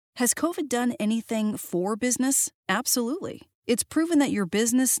Has COVID done anything for business? Absolutely. It's proven that your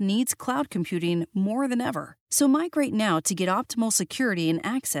business needs cloud computing more than ever. So migrate now to get optimal security and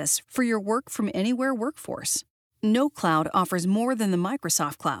access for your work from anywhere workforce. No cloud offers more than the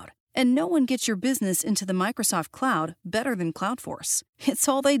Microsoft Cloud. And no one gets your business into the Microsoft Cloud better than Cloudforce. It's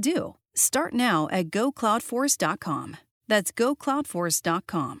all they do. Start now at gocloudforce.com. That's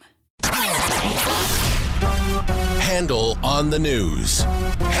gocloudforce.com. Handel on the news.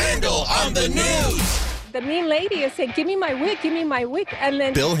 Handel on the news. The mean lady is saying, give me my wig. And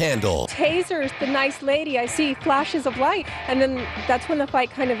then Bill Handel tasers the nice lady. I see flashes of light. And then that's when the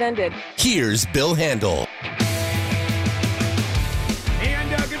fight kind of ended. Here's Bill Handel.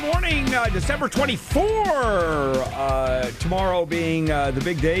 And good morning, December 24. Tomorrow being the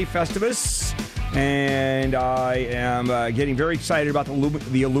big day, Festivus. And I am getting very excited about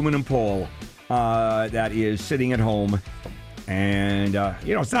the aluminum pole that is sitting at home. And,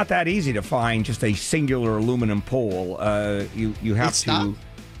 it's not that easy to find just a singular aluminum pole. You have it's to... Not?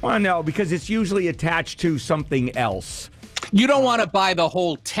 Well, no, because it's usually attached to something else. You don't want to buy the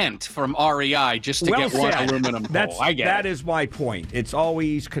whole tent from REI just to get one aluminum pole. I get that it. is my point. It's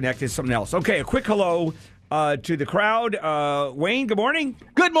always connected to something else. Okay, a quick hello to the crowd. Wayne, good morning.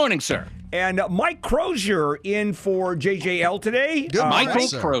 Good morning, sir. And Mike Crozier in for JJL today. Good morning, Michael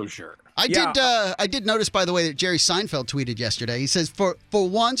sir. Crozier. I did notice, by the way, that Jerry Seinfeld tweeted yesterday. He says, for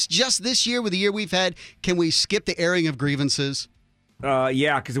once, just this year with the year we've had, can we skip the airing of grievances?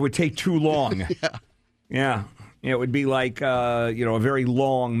 Yeah, because it would take too long. Yeah. It would be like, a very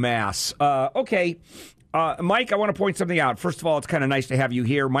long mass. Okay. Mike, I want to point something out. First of all, it's kind of nice to have you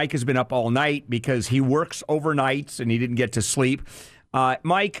here. Mike has been up all night because he works overnights and he didn't get to sleep.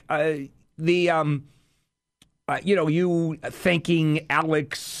 Mike, you thanking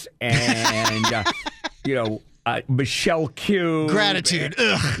Alex and, Michelle Q. Gratitude.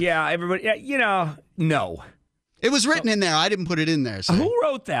 Ugh. Yeah, everybody, no. It was written in there. I didn't put it in there. So. Who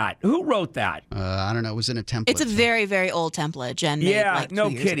wrote that? I don't know. It was in a template. It's a very, very old template, Jen made like 2 no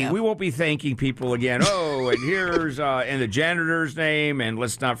years kidding. ago. We won't be thanking people again. Oh, and here's and the janitor's name, and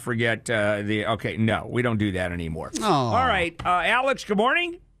let's not forget no, we don't do that anymore. Oh. All right, Alex, good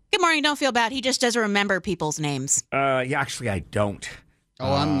morning. Good morning. Don't feel bad. He just doesn't remember people's names. Actually, I don't.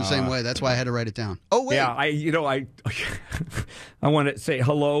 Oh, I'm the same way. That's why I had to write it down. Oh, wait. Yeah, I want to say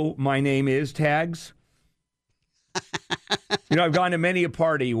hello. My name is Tags. I've gone to many a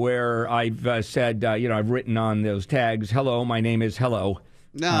party where I've said, I've written on those tags, hello, my name is hello.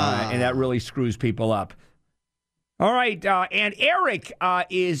 No. And that really screws people up. All right. And Eric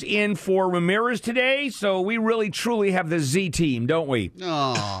is in for Ramirez today. So we really, truly have the Z team, don't we?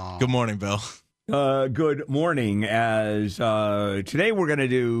 Oh. Good morning, Bill. Good morning. As today we're going to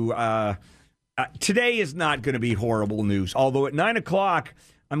do, today is not going to be horrible news. Although at 9 o'clock,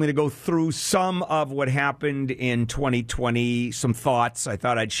 I'm going to go through some of what happened in 2020, some thoughts I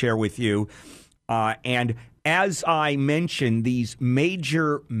thought I'd share with you. And as I mentioned, these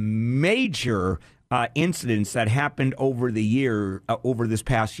major incidents that happened over the year, over this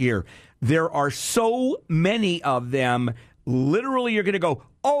past year, there are so many of them, literally you're going to go,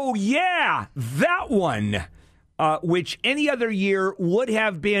 oh, yeah, that one, which any other year would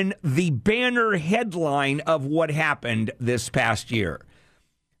have been the banner headline of what happened this past year.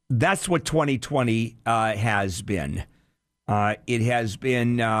 That's what 2020 has been. It has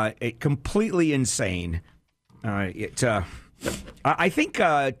been completely insane. I think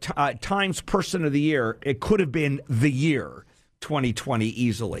Times Person of the Year, it could have been the year 2020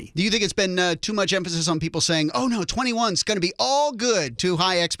 easily. Do you think it's been too much emphasis on people saying, oh, no, 21's going to be all good, too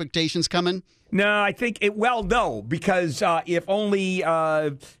high expectations coming? No, I think no, because if only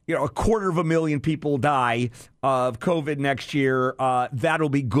 250,000 people die of COVID next year, that'll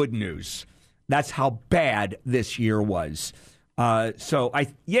be good news. That's how bad this year was. It's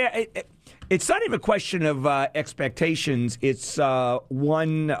not even a question of expectations. It's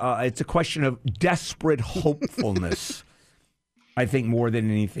it's a question of desperate hopefulness. I think more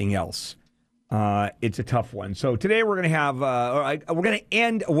than anything else. It's a tough one. So today we're going to have, we're going to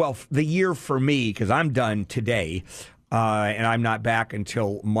end, the year for me, because I'm done today, and I'm not back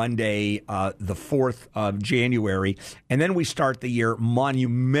until Monday, the 4th of January. And then we start the year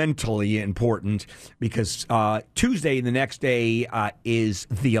monumentally important, because Tuesday, the next day, is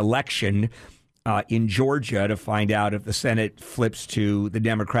the election in Georgia to find out if the Senate flips to the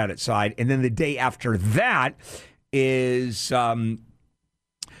Democratic side. And then the day after that is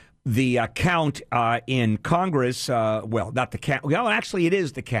the count in Congress, not the count. Well, actually, it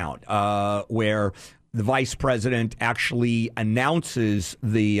is the count where the vice president actually announces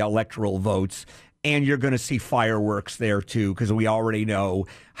the electoral votes, And you're going to see fireworks there, too, because we already know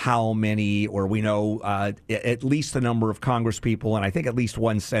how many, or we know at least the number of congresspeople, and I think at least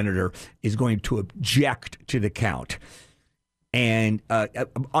one senator is going to object to the count. And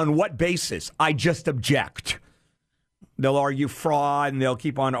on what basis? I just object. They'll argue fraud, and they'll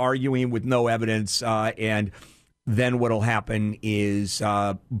keep on arguing with no evidence. And then what will happen is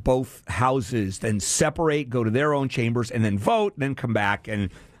both houses then separate, go to their own chambers, and then vote, and then come back.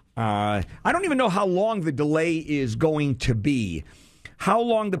 And I don't even know how long the delay is going to be, how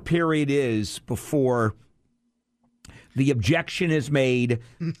long the period is before the objection is made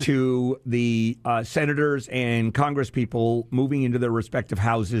to the senators and congresspeople moving into their respective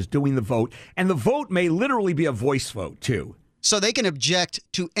houses, doing the vote. And the vote may literally be a voice vote, too. So they can object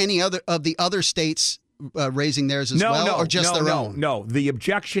to any other of the other states raising theirs as or just their own? No, the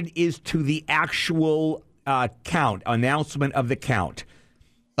objection is to the actual count, announcement of the count.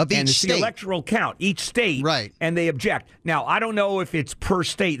 Of each state. The electoral count, each state, right? And they object. Now, I don't know if it's per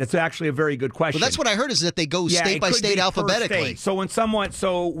state. That's actually a very good question. Well, that's what I heard is that they go state by state alphabetically. State. So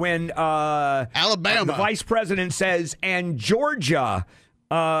when Alabama, the vice president says, and Georgia,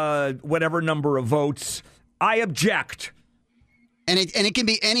 whatever number of votes, I object. And it can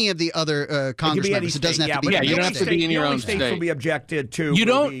be any of the other Congress members. It doesn't have to be. Yeah, you don't have to be in your own state. States will be objected to. You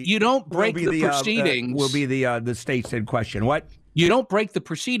don't break the proceedings. Will be the states in question. What? You don't break the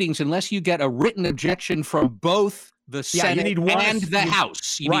proceedings unless you get a written objection from both the Senate and the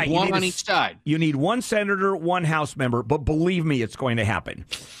House. You need one on each side. You need one senator, one House member, but believe me, it's going to happen.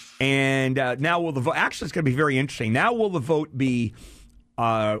 And now will the vote? Actually, it's going to be very interesting. Now will the vote be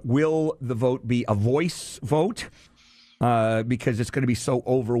a voice vote? Because it's going to be so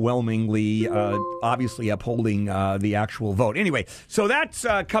overwhelmingly, obviously upholding the actual vote. Anyway, so that's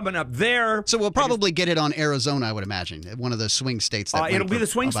coming up there. So we'll probably get it on Arizona, I would imagine, one of the swing states. It'll be the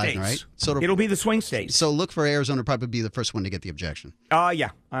swing states, right? So it'll be the swing states. So look for Arizona, probably be the first one to get the objection.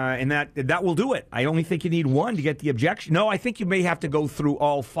 And that will do it. I only think you need one to get the objection. No, I think you may have to go through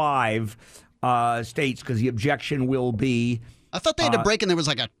all 5 states because the objection will be. I thought they had a break and there was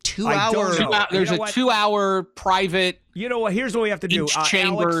like a 2-hour. There's a 2-hour private. You know what? Here's what we have to do. Each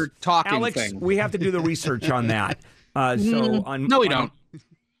chamber talking thing. We have to do the research on that. No, we don't.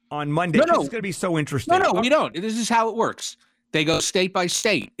 On Monday, it's going to be so interesting. No, we don't. This is how it works. They go state by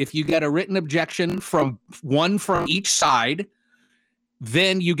state. If you get a written objection from one from each side,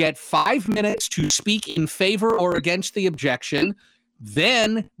 then you get 5 minutes to speak in favor or against the objection.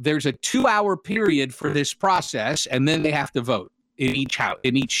 Then there's a 2-hour period for this process, and then they have to vote in each house,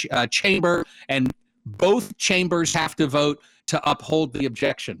 in each chamber, and both chambers have to vote to uphold the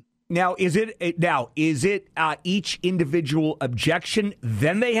objection. Now, is it each individual objection?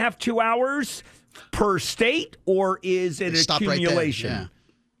 Then they have 2 hours per state, or is it accumulation?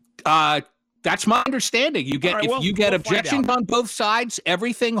 Right. That's my understanding. You get you get objections on both sides,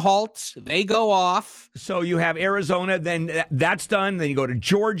 everything halts. They go off. So you have Arizona, then that's done. Then you go to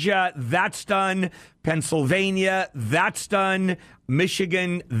Georgia, that's done. Pennsylvania, that's done.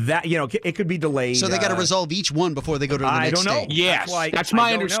 Michigan, it could be delayed. So they got to resolve each one before they go to the next state. I don't know. Yes, that's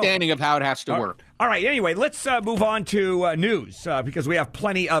my understanding of how it has to work. All right. Anyway, let's move on to news because we have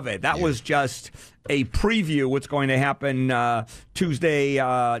plenty of it. That was just a preview. What's going to happen Tuesday,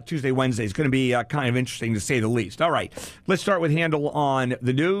 Wednesday. It's going to be kind of interesting to say the least. All right. Let's start with Handel on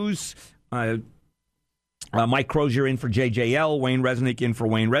the news. Mike Crozier in for JJL, Wayne Resnick in for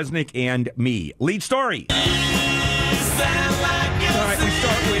Wayne Resnick, and me. Lead story. All right, we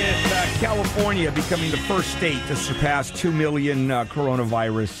start with California becoming the first state to surpass 2 million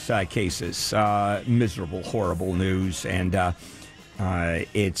coronavirus cases. Miserable, horrible news. And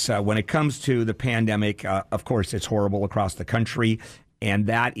it's when it comes to the pandemic, of course, it's horrible across the country. And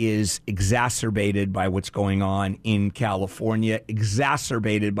that is exacerbated by what's going on in California,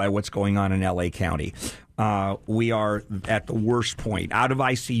 exacerbated by what's going on in L.A. County. We are at the worst point, out of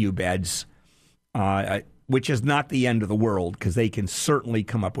ICU beds, which is not the end of the world because they can certainly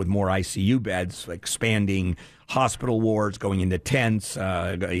come up with more ICU beds, expanding hospital wards, going into tents,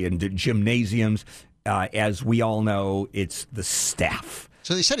 into gymnasiums. As we all know, it's the staff.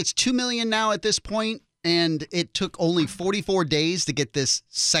 So they said it's 2 million now at this point. And it took only 44 days to get this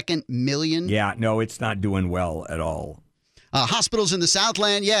second million? Yeah, no, it's not doing well at all. Hospitals in the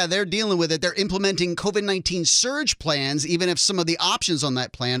Southland, they're dealing with it. They're implementing COVID-19 surge plans, even if some of the options on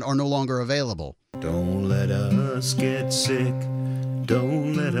that plan are no longer available. Don't let us get sick.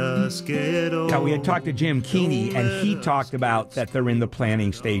 Don't let us get old. Now, we had talked to Jim Keeney, and he talked about that they're in the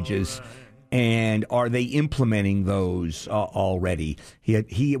planning stages. And are they implementing those already?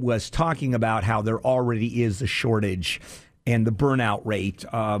 He was talking about how there already is a shortage and the burnout rate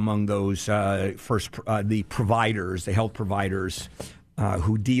among those the providers, the health providers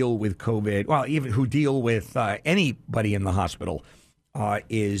who deal with COVID, well, even who deal with anybody in the hospital,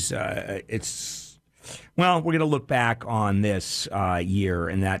 well, we're going to look back on this year,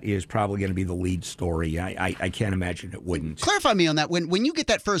 and that is probably going to be the lead story. I can't imagine it wouldn't. Clarify me on that. When you get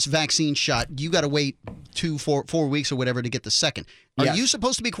that first vaccine shot, you got to wait 4 weeks or whatever to get the second. Are you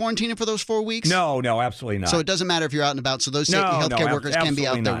supposed to be quarantining for those 4 weeks? No, absolutely not. So it doesn't matter if you're out and about. So those healthcare workers can be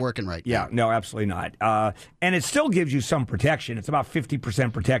out there working right now. Yeah, no, absolutely not. And it still gives you some protection. It's about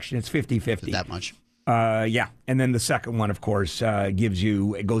 50% protection. It's 50-50. That much. Yeah. And then the second one, of course,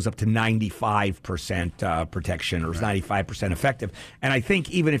 it goes up to 95% protection, or 95% effective. And I think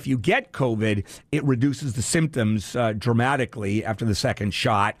even if you get COVID, it reduces the symptoms dramatically after the second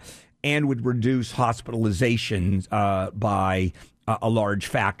shot, and would reduce hospitalizations by a large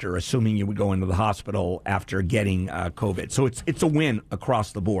factor, assuming you would go into the hospital after getting COVID. So it's a win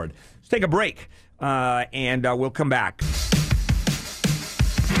across the board. Let's take a break, and we'll come back.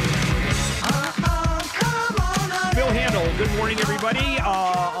 Bill Handel, good morning, everybody,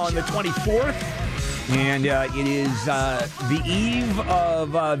 on the 24th. And it is the eve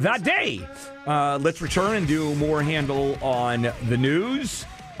of that day. Let's return and do more Handel on the news.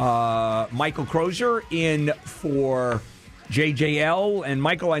 Michael Crozier in for JJL. And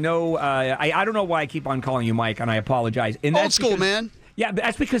Michael, I know, I don't know why I keep on calling you Mike, and I apologize. And Old school, man. Yeah,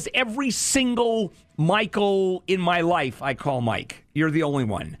 that's because every single Michael in my life I call Mike. You're the only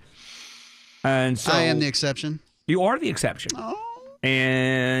one. And so I am the exception. You are the exception. Oh.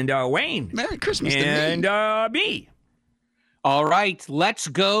 And Wayne. Merry Christmas and to me. Me. All right, let's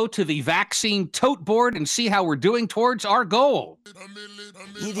go to the vaccine tote board and see how we're doing towards our goal.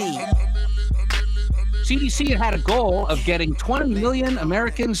 CDC had a goal of getting 20 million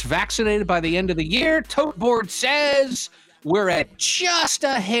Americans vaccinated by the end of the year. Tote board says we're at just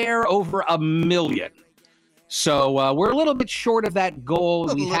a hair over 1 million. So we're a little bit short of that goal.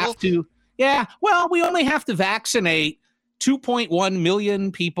 We only have to vaccinate 2.1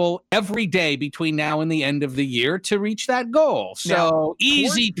 million people every day between now and the end of the year to reach that goal. So now,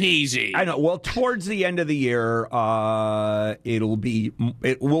 easy peasy. I know. Well, towards the end of the year, it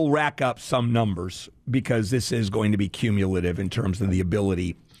will rack up some numbers, because this is going to be cumulative in terms of the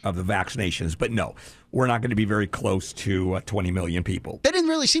ability of the vaccinations. But no, we're not going to be very close to 20 million people. They didn't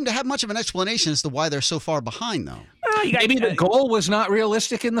really seem to have much of an explanation as to why they're so far behind, though. Maybe the goal was not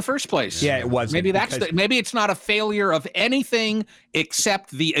realistic in the first place. Yeah, it wasn't. Maybe it's not a failure of anything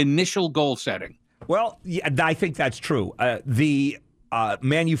except the initial goal setting. Well, yeah, I think that's true. The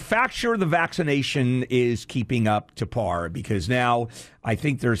manufacturer of the vaccination is keeping up to par, because now I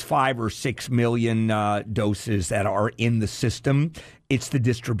think there's 5 or 6 million doses that are in the system. It's the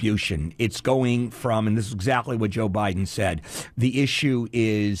distribution. It's going from, and this is exactly what Joe Biden said, the issue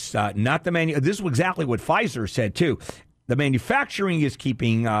is not the this is exactly what Pfizer said too. The manufacturing is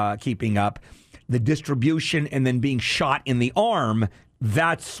keeping up. The distribution and then being shot in the arm,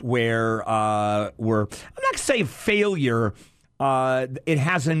 that's where we're, I'm not going to say failure. It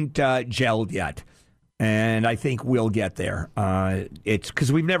hasn't gelled yet. And I think we'll get there. It's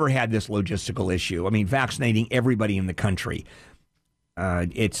because we've never had this logistical issue. I mean, vaccinating everybody in the country.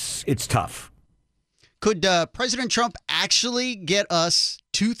 It's tough. Could President Trump actually get us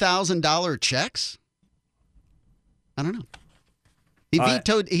 $2,000 checks? I don't know.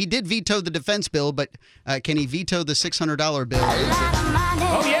 He did veto the defense bill, but can he veto the $600 bill?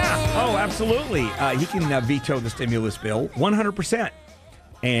 Oh, yeah. Oh, absolutely. He can veto the stimulus bill 100%.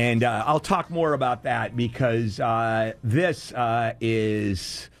 And I'll talk more about that, because this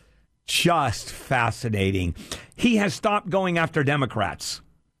is just fascinating. He has stopped going after Democrats.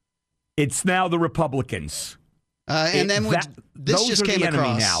 It's now the Republicans. This just came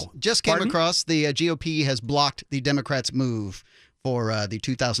across. Now. Just came across. The GOP has blocked the Democrats' move for the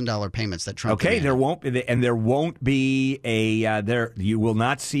 $2,000 payments that Trump. Okay, there won't be you will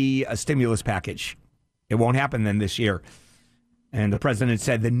not see a stimulus package. It won't happen then this year. And the president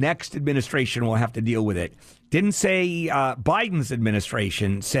said the next administration will have to deal with it. Didn't say Biden's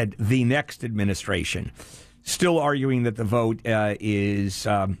administration, said the next administration. Still arguing that the vote is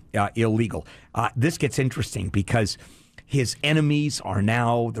illegal. This gets interesting, because his enemies are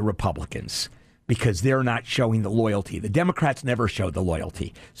now the Republicans, because they're not showing the loyalty. The Democrats never showed the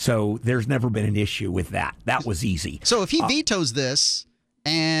loyalty. So there's never been an issue with that. That was easy. So if he vetoes this,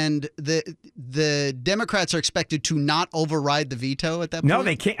 and the Democrats are expected to not override the veto at that point? No,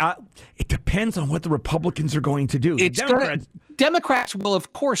 they can't. It depends on what the Republicans are going to do. Democrats will,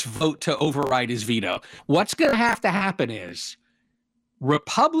 of course, vote to override his veto. What's going to happen is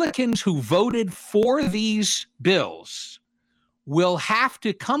Republicans who voted for these bills will have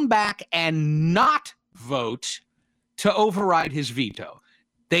to come back and not vote to override his veto.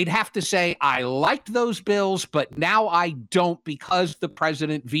 They'd have to say, I liked those bills, but now I don't because the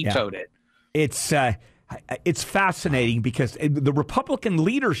president vetoed it. It's fascinating because the Republican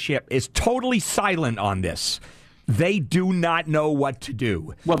leadership is totally silent on this. They do not know what to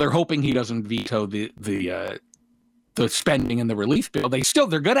do. Well, they're hoping he doesn't veto the spending in the relief bill. They're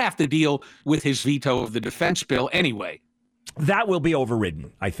going to have to deal with his veto of the defense bill anyway. That will be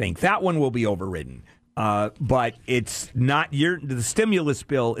overridden, I think. That one will be overridden. But it's not the stimulus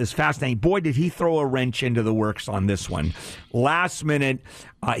bill is fascinating. Boy, did he throw a wrench into the works on this one. Last minute,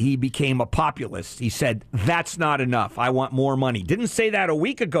 he became a populist. He said, that's not enough. I want more money. Didn't say that a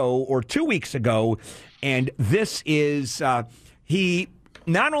week ago or 2 weeks ago. And this is, he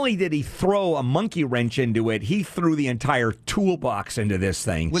not only did he throw a monkey wrench into it, he threw the entire toolbox into this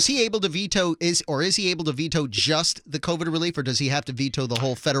thing. Was he able to veto, is he able to veto just the COVID relief, or does he have to veto the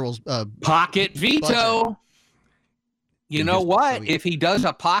whole federal pocket veto? Budget? You know what? If he does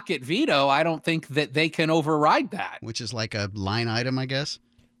a pocket veto, I don't think that they can override that. Which is like a line item, I guess?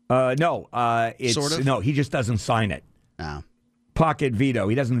 No. It's, sort of? No, he just doesn't sign it. Oh. Pocket veto.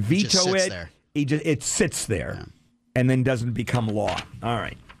 He doesn't veto it. There. It sits there. Yeah. And then doesn't become law. All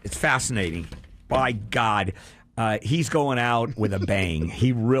right. It's fascinating. By God. He's going out with a bang.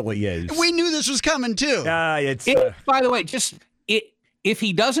 He really is. We knew this was coming, too. By the way, if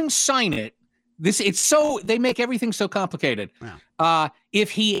he doesn't sign it, they make everything so complicated. Wow.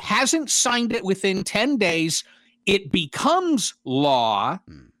 If he hasn't signed it within 10 days, it becomes law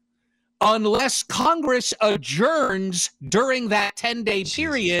unless Congress adjourns during that 10-day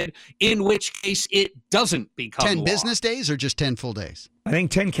period, in which case it doesn't become 10 law. business days or just 10 full days? I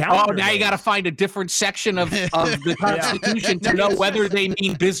think 10 calendar days. You got to find a different section of the Constitution to know whether they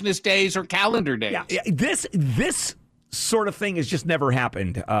mean business days or calendar days. Yeah. This sort of thing has just never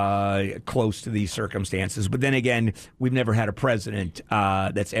happened close to these circumstances. But then again, we've never had a president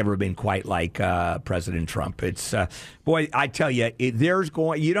that's ever been quite like President Trump. It's boy, I tell you,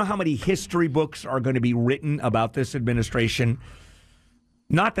 you know how many history books are going to be written about this administration?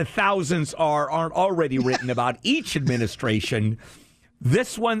 Not that thousands aren't already written about each administration.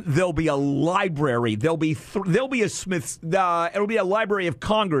 This one, there'll be a library. There'll be a Smith's. It'll be a Library of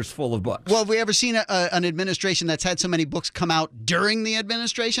Congress full of books. Well, have we ever seen an administration that's had so many books come out during the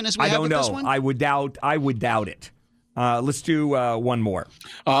administration as we have with this one? I would doubt it. Let's do one more.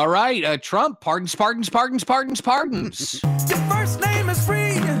 All right, Trump pardons. Your first name is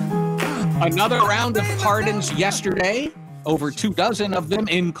free. Another round of pardons yesterday. Over 24 of them,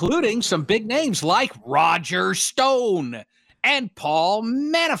 including some big names like Roger Stone and Paul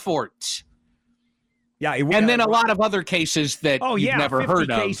Manafort. Yeah, and then a lot of other cases that you've never heard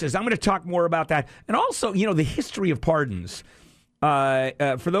of. Cases. I'm going to talk more about that. And also, the history of pardons.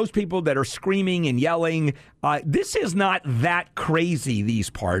 For those people that are screaming and yelling, this is not that crazy, these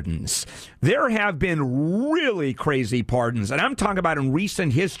pardons. There have been really crazy pardons, and I'm talking about in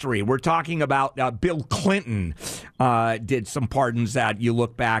recent history. We're talking about Bill Clinton did some pardons that you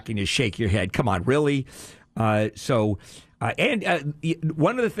look back and you shake your head. Come on, really? And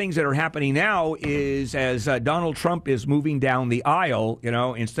one of the things that are happening now is as Donald Trump is moving down the aisle,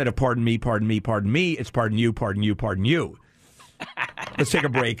 instead of pardon me, it's pardon you. Let's take a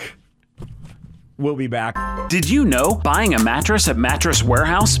break. We'll be back. Did you know buying a mattress at Mattress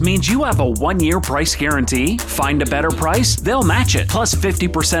Warehouse means you have a 1-year price guarantee? Find a better price, they'll match it, plus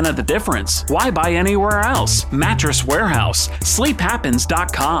 50% of the difference. Why buy anywhere else? Mattress Warehouse.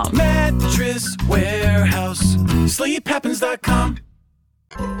 SleepHappens.com. Mattress Warehouse. SleepHappens.com.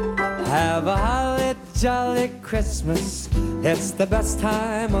 Have a holly jolly Christmas. It's the best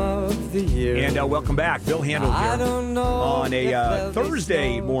time of the year. And welcome back. Bill Handel here on a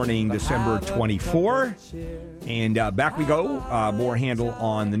Thursday morning, December 24. And back we go. More Handel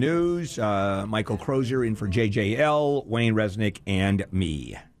on the news. Michael Crozier in for JJL, Wayne Resnick, and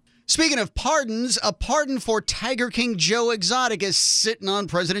me. Speaking of pardons, a pardon for Tiger King Joe Exotic is sitting on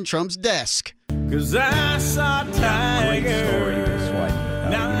President Trump's desk. 'Cause I saw Tiger. Great story, this one.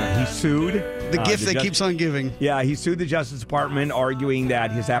 He sued. The gift that keeps on giving. Yeah, he sued the Justice Department, arguing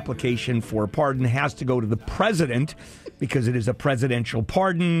that his application for pardon has to go to the president because it is a presidential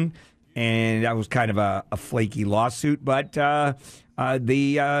pardon. And that was kind of a flaky lawsuit. But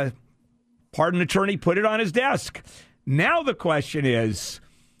the pardon attorney put it on his desk. Now the question is,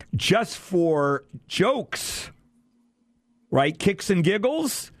 just for jokes, right, kicks and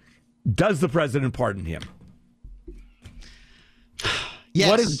giggles, does the president pardon him? Yes.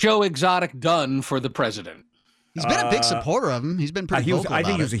 What has Joe Exotic done for the president? He's been a big supporter of him. He's been pretty vocal about it. I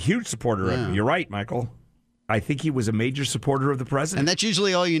think he was a huge supporter of him. You're right, Michael. I think he was a major supporter of the president. And that's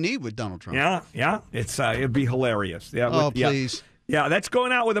usually all you need with Donald Trump. Yeah. It'd be hilarious. Yeah. Please. Yeah, that's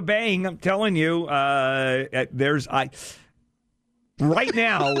going out with a bang. I'm telling you. Right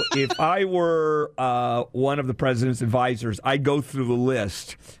now, if I were one of the president's advisors, I'd go through the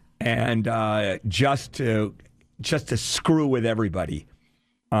list and just to screw with everybody,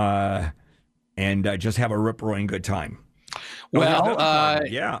 and just have a rip-roaring good time. Well,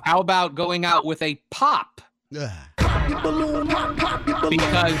 how about going out with a pop? Because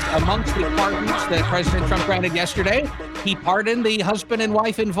amongst the pardons that President Trump granted yesterday, he pardoned the husband and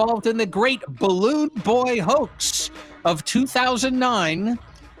wife involved in the great balloon boy hoax of 2009,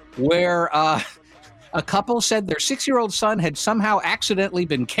 where a couple said their 6-year-old son had somehow accidentally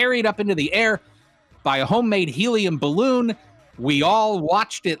been carried up into the air by a homemade helium balloon. We all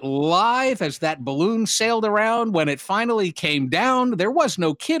watched it live as that balloon sailed around. When it finally came down, there was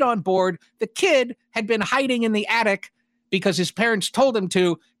no kid on board. The kid had been hiding in the attic because his parents told him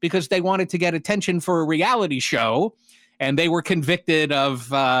to, because they wanted to get attention for a reality show. And they were convicted of,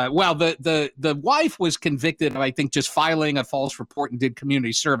 the wife was convicted of, I think, just filing a false report and did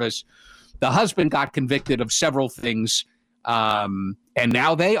community service. The husband got convicted of several things. And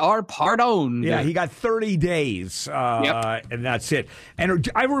now they are pardoned. Yeah, he got 30 days, and that's it. And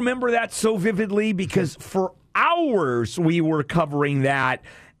I remember that so vividly because for hours we were covering that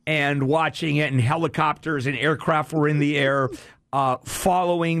and watching it, and helicopters and aircraft were in the air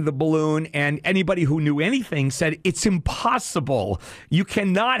following the balloon. And anybody who knew anything said it's impossible. You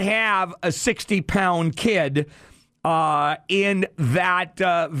cannot have a 60-pound kid in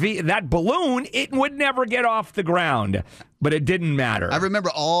that balloon. It would never get off the ground. But it didn't matter. I remember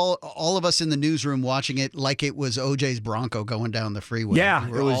all of us in the newsroom watching it like it was OJ's Bronco going down the freeway. Yeah,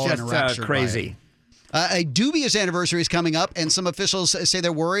 it was just crazy. A dubious anniversary is coming up, and some officials say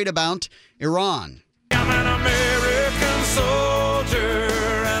they're worried about Iran. I'm an American soldier,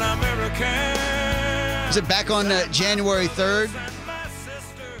 an American. Was it back on January 3rd?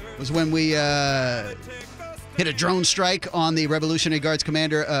 Was when we hit a drone strike on the Revolutionary Guards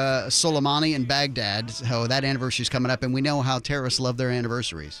commander Soleimani in Baghdad. So that anniversary is coming up, and we know how terrorists love their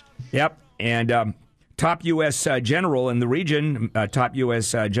anniversaries. Yep, and top U.S. general in the region, top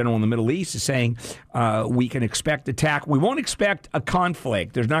U.S. general in the Middle East is saying we can expect attack. We won't expect a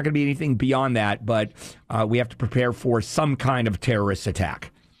conflict. There's not going to be anything beyond that, but we have to prepare for some kind of terrorist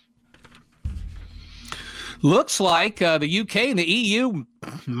attack. Looks like the UK and the EU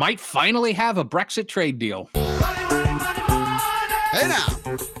might finally have a Brexit trade deal. Hey now.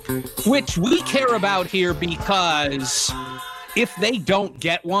 Which we care about here because if they don't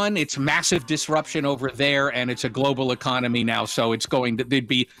get one, it's massive disruption over there, and it's a global economy now, so there'd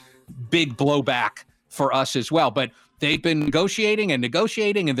be big blowback for us as well. But they've been negotiating, and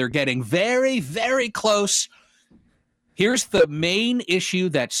they're getting very, very close. Here's the main issue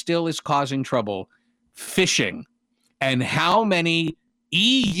that still is causing trouble. Fishing, and how many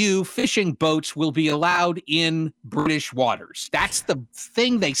EU fishing boats will be allowed in British waters. That's the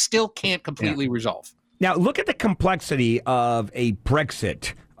thing they still can't completely resolve. Now, look at the complexity of a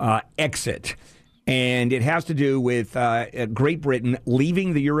Brexit exit, and it has to do with Great Britain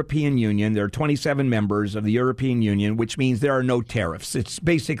leaving the European Union. There are 27 members of the European Union, which means there are no tariffs. It's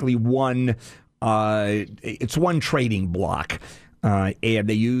basically one trading bloc. And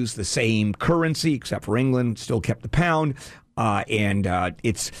they use the same currency, except for England, still kept the pound.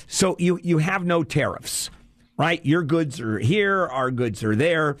 It's so you have no tariffs, right? Your goods are here, our goods are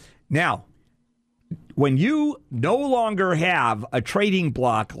there. Now, when you no longer have a trading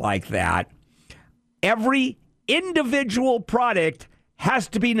bloc like that, every individual product has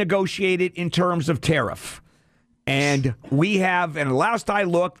to be negotiated in terms of tariff. And we have, and last I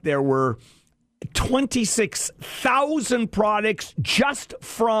looked, there were 26,000 products just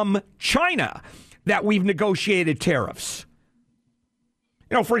from China that we've negotiated tariffs.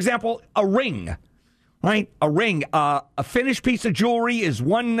 You know, for example, a ring, right? A ring, a finished piece of jewelry is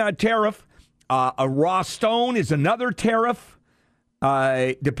one tariff. A raw stone is another tariff.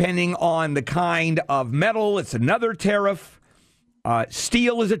 Depending on the kind of metal, it's another tariff.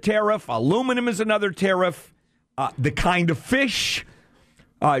 Steel is a tariff. Aluminum is another tariff. The kind of fish.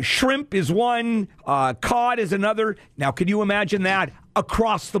 Shrimp is one, cod is another. Now, can you imagine that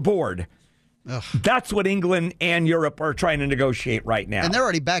across the board? Ugh. That's what England and Europe are trying to negotiate right now. And they're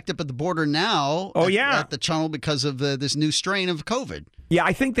already backed up at the border now. At the tunnel because of this new strain of COVID. Yeah,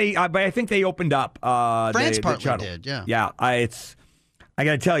 I think they opened up. France the partly tunnel. did. Yeah. Yeah, I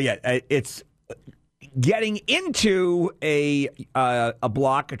got to tell you, it's getting into a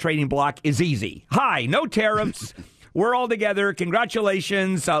trading block is easy. Hi, no tariffs. We're all together.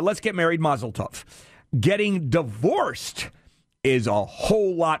 Congratulations. Let's get married. Mazel tov. Getting divorced is a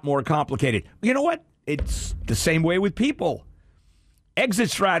whole lot more complicated. You know what? It's the same way with people. Exit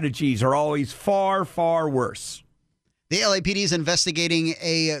strategies are always far, far worse. The LAPD is investigating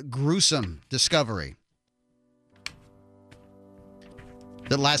a gruesome discovery.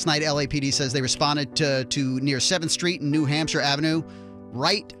 That last night, LAPD says they responded to near 7th Street and New Hampshire Avenue,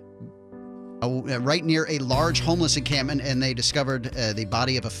 right near a large homeless encampment, and they discovered the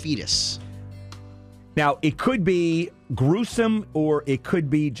body of a fetus. Now, it could be gruesome or it could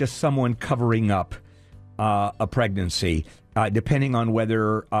be just someone covering up a pregnancy, depending on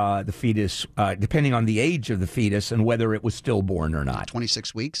whether the fetus, depending on the age of the fetus and whether it was stillborn or not.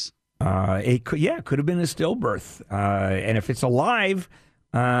 26 weeks? It could have been a stillbirth. And if it's alive,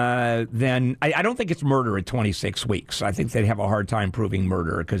 then I don't think it's murder at 26 weeks. I think they'd have a hard time proving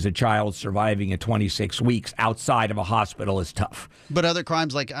murder because a child surviving at 26 weeks outside of a hospital is tough. But other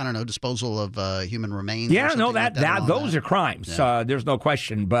crimes like, I don't know, disposal of human remains? Yeah, no, those are crimes. Yeah. There's no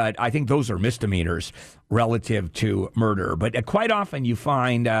question. But I think those are misdemeanors relative to murder. But quite often you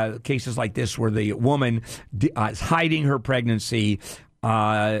find cases like this where the woman is hiding her pregnancy.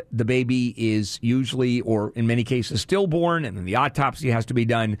 The baby is usually, or in many cases, stillborn, and then the autopsy has to be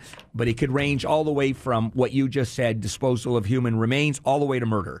done. But it could range all the way from what you just said, disposal of human remains, all the way to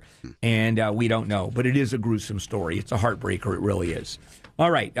murder. And we don't know. But it is a gruesome story. It's a heartbreaker. It really is.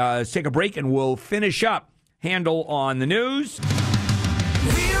 All right, let's take a break, and we'll finish up Handel on the news.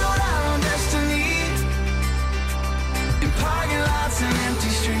 We rode out on destiny in parking lots and empty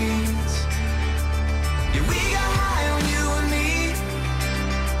streets. Yeah, we got high on you and me.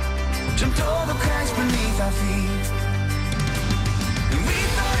 Jumped over cracks beneath our feet. And we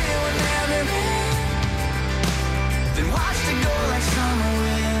thought it would never end. Then watched it go like summer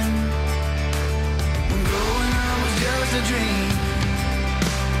wind. When growing up was just a dream.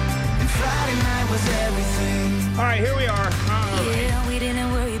 And Friday night was everything. All right, here we are. Yeah, we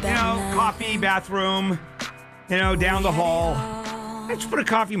didn't worry about coffee, bathroom, down the hall. Let's put a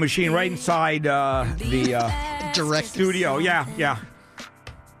coffee machine right inside the direct studio. Yeah.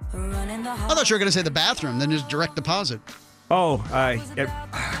 I thought you were going to say the bathroom, then just direct deposit. Oh,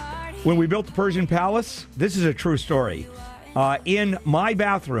 when we built the Persian Palace, this is a true story. In my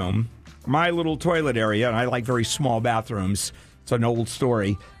bathroom, my little toilet area, and I like very small bathrooms, it's an old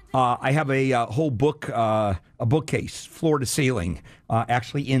story, I have a whole a bookcase, floor to ceiling,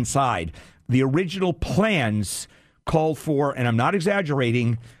 actually inside. The original plans called for, and I'm not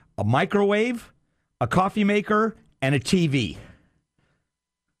exaggerating, a microwave, a coffee maker, and a TV.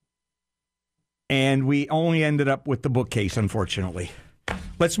 And we only ended up with the bookcase, unfortunately.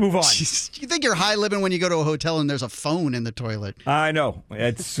 Let's move on. You think you're high living when you go to a hotel and there's a phone in the toilet? I know.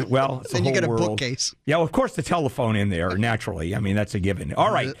 It's a whole then you get a world. Bookcase. Yeah, well, of course, the telephone in there, naturally. I mean, that's a given.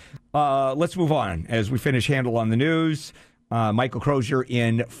 All right. Let's move on as we finish Handel on the news. Michael Crozier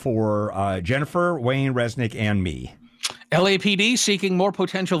in for Jennifer, Wayne, Resnick, and me. LAPD seeking more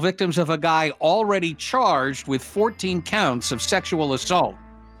potential victims of a guy already charged with 14 counts of sexual assault.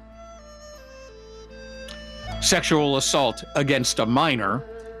 Sexual assault against a minor.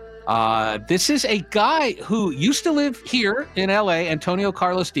 This is a guy who used to live here in LA, Antonio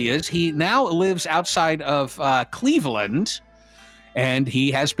Carlos Diaz. He now lives outside of Cleveland, and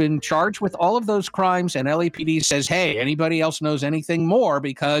he has been charged with all of those crimes. And LAPD says, hey, anybody else knows anything more?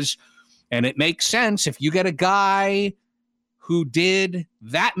 Because, and it makes sense, if you get a guy who did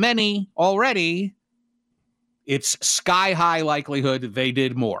that many already, it's sky-high likelihood that they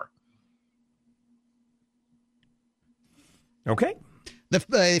did more. Okay.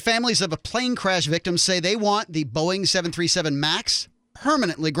 The families of a plane crash victim say they want the Boeing 737 MAX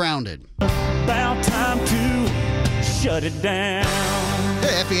permanently grounded. About time to shut it down. The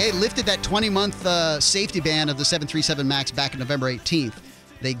FAA lifted that 20-month safety ban of the 737 MAX back on November 18th.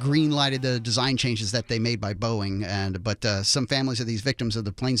 They green-lighted the design changes that they made by Boeing, but some families of these victims of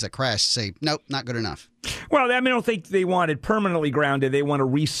the planes that crashed say, nope, not good enough. Well, I don't think they want it permanently grounded. They want to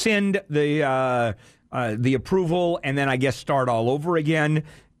rescind the approval and then I guess start all over again.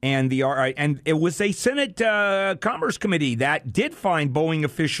 And it was a Senate Commerce Committee that did find Boeing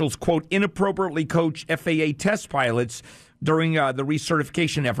officials, quote, inappropriately coached FAA test pilots during the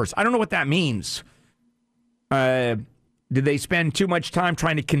recertification efforts. I don't know what that means. Did they spend too much time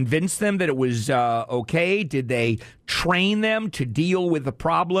trying to convince them that it was okay? Did they train them to deal with the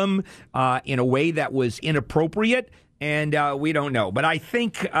problem in a way that was inappropriate? And we don't know. But I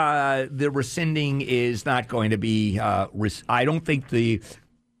think the rescinding is not going to be I don't think the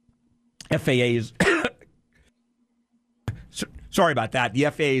FAA is sorry about that. The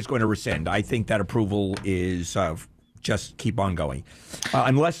FAA is going to rescind. I think that approval is just keep on going.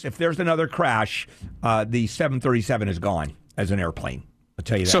 Unless if there's another crash, the 737 is gone as an airplane. I'll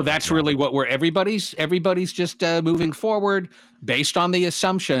tell you that. So that's really what everybody's just moving forward based on the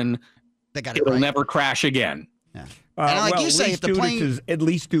assumption it'll never crash again. Yeah. And like you say, if the plane at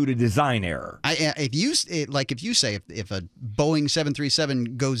least due to design error. If you say if a Boeing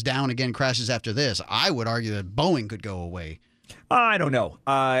 737 goes down again, crashes after this, I would argue that Boeing could go away. I don't know.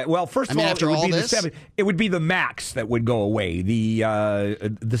 Well, first of all, it would be the MAX that would go away. The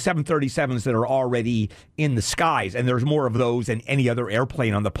 737s that are already in the skies, and there's more of those than any other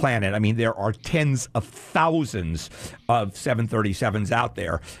airplane on the planet. I mean, there are tens of thousands of 737s out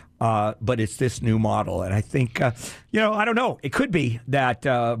there. But it's this new model. And I think, I don't know. It could be that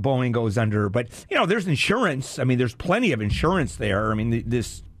Boeing goes under. But, there's insurance. I mean, there's plenty of insurance there. I mean,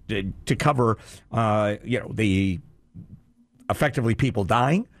 this to cover, the effectively people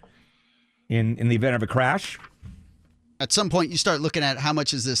dying in the event of a crash. At some point, you start looking at how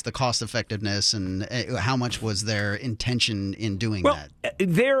much is this the cost effectiveness and how much was their intention in doing that.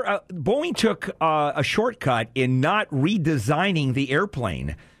 Boeing took a shortcut in not redesigning the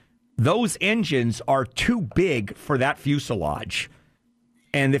airplane. Those engines are too big for that fuselage.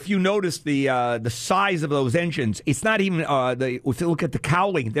 And if you notice the size of those engines, it's not even, if you look at the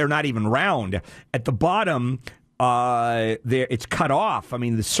cowling, they're not even round. At the bottom, it's cut off. I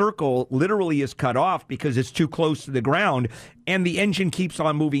mean, the circle literally is cut off because it's too close to the ground. And the engine keeps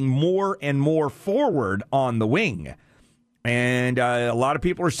on moving more and more forward on the wing. And a lot of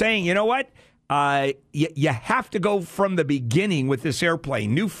people are saying, you know what? You have to go from the beginning with this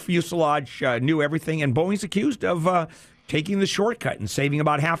airplane. New fuselage, new everything. And Boeing's accused of taking the shortcut and saving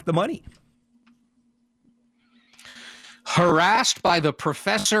about half the money. Harassed by the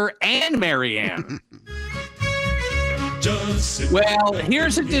professor and Marianne. Well,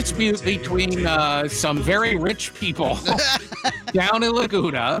 here's a dispute between some very rich people down in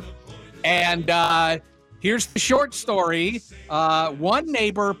Laguna. And here's the short story. One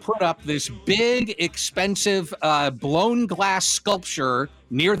neighbor put up this big, expensive, blown glass sculpture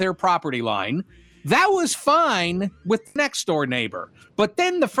near their property line. That was fine with the next door neighbor. But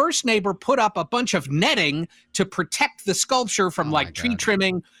then the first neighbor put up a bunch of netting to protect the sculpture from tree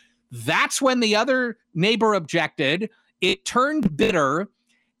trimming. That's when the other neighbor objected. It turned bitter.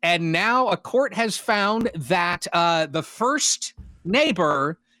 And now a court has found that the first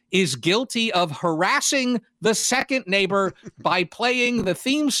neighbor is guilty of harassing the second neighbor by playing the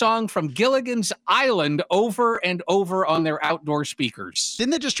theme song from Gilligan's Island over and over on their outdoor speakers.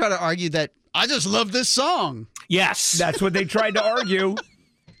 Didn't they just try to argue that I just love this song? Yes. That's what they tried to argue.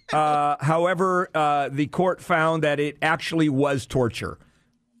 However, the court found that it actually was torture.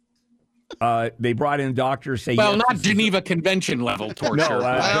 They brought in doctors saying, well, not Geneva Convention level torture. No,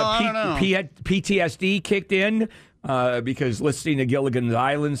 I don't know. PTSD kicked in. Because listening to Gilligan's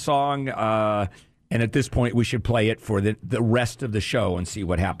Island song, and at this point we should play it for the rest of the show and see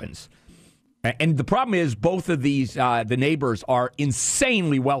what happens. And the problem is both of these, the neighbors are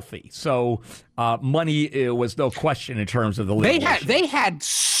insanely wealthy. So money was no question in terms of the litigation. They had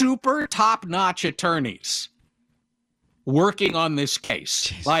super top-notch attorneys working on this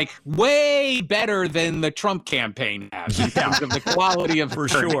case. Jeez. Like way better than the Trump campaign has in terms of the quality of for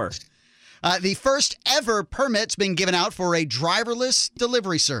attorneys. Sure. The first ever permit's been given out for a driverless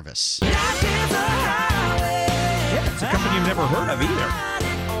delivery service. Yeah, it's a company you've never heard of either.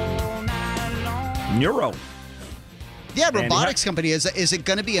 Neuro. Yeah, robotics company. Is it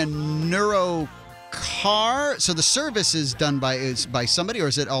going to be a neuro car? So the service is done by somebody, or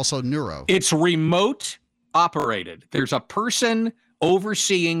is it also neuro? It's remote operated. There's a person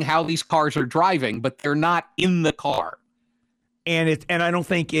overseeing how these cars are driving, but they're not in the car. And I don't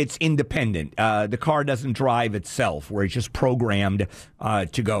think it's independent. The car doesn't drive itself, where it's just programmed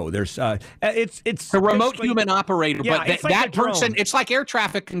to go. There's it's a remote human operator, yeah, but that person, it's like air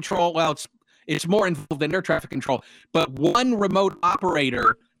traffic control. Well, it's more involved than air traffic control, but one remote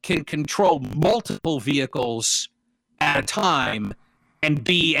operator can control multiple vehicles at a time and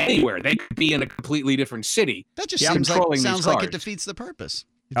be anywhere. They could be in a completely different city. That just sounds like it defeats the purpose.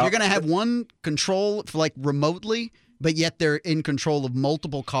 If you're going to have one control remotely, but yet they're in control of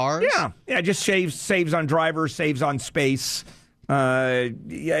multiple cars? Yeah, it just saves on drivers, saves on space.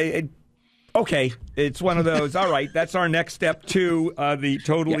 Okay, it's one of those. All right, that's our next step to the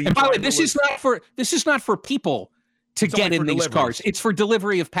totally. Yeah, and by the way, this is not for people to get in these cars. It's for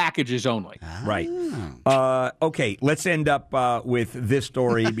delivery of packages only. Right. Okay, let's end up with this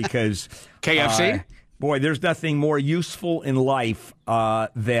story because KFC. Boy, there's nothing more useful in life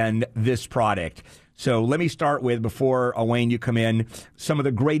than this product. So let me start with, before, Wayne, you come in, some of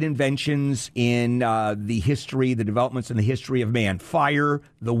the great inventions in the developments in the history of man. Fire,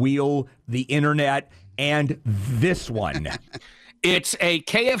 the wheel, the internet, and this one. It's a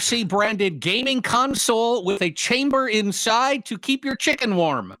KFC-branded gaming console with a chamber inside to keep your chicken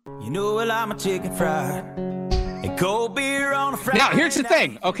warm. You know well I'm a chicken fried. And cold beer on a Friday. Now, here's the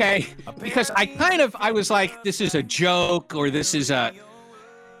thing, okay? Because I was like, this is a joke, or this is a...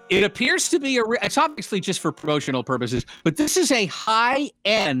 It appears to be it's obviously just for promotional purposes, but this is a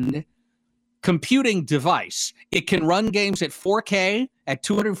high-end computing device. It can run games at 4K at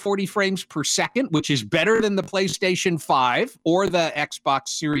 240 frames per second, which is better than the PlayStation 5 or the Xbox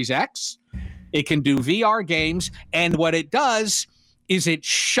Series X. It can do VR games, and what it does is it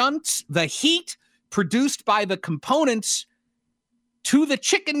shunts the heat produced by the components to the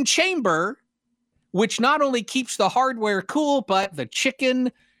chicken chamber, which not only keeps the hardware cool, but the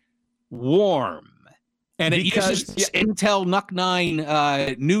chicken warm. And it uses this Intel NUC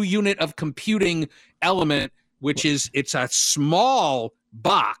 9 new unit of computing element, which it's a small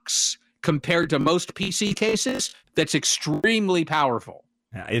box compared to most PC cases that's extremely powerful.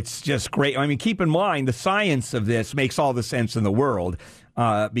 It's just great. I mean, keep in mind, the science of this makes all the sense in the world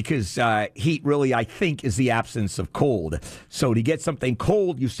because heat really, I think, is the absence of cold. So to get something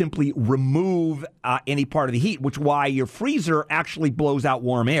cold, you simply remove any part of the heat, which is why your freezer actually blows out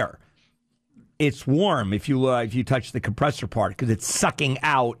warm air. It's warm if you touch the compressor part because it's sucking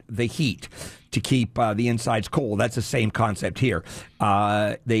out the heat to keep the insides cold. That's the same concept here.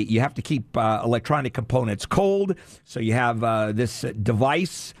 You have to keep electronic components cold, so you have this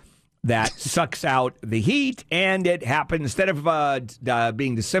device that sucks out the heat, and it happens instead of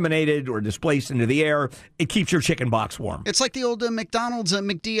being disseminated or displaced into the air, it keeps your chicken box warm. It's like the old McDonald's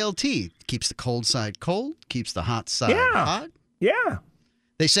McDLT. Keeps the cold side cold, keeps the hot side hot. Yeah.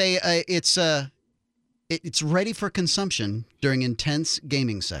 They say it's ready for consumption during intense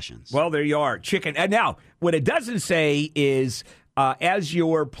gaming sessions. Well, there you are, chicken. And now, what it doesn't say is as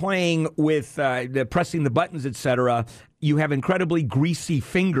you're playing with pressing the buttons, etc., you have incredibly greasy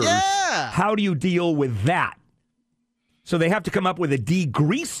fingers. Yeah. How do you deal with that? So they have to come up with a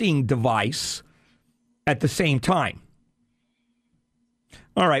degreasing device at the same time.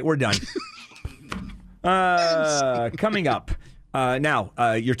 All right, we're done. Coming up. Now,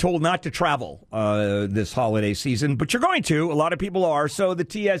 you're told not to travel this holiday season, but you're going to. A lot of people are. So the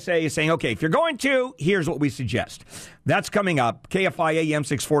TSA is saying, okay, if you're going to, here's what we suggest. That's coming up. KFI AM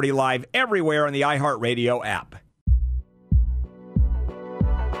 640 live everywhere on the iHeartRadio app.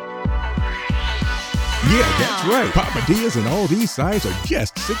 Yeah, that's right. Papadillas and all these sides are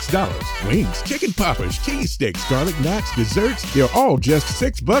just $6. Wings, chicken poppers, cheese sticks, garlic knots, desserts, they're all just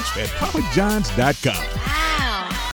 $6 at papajohns.com.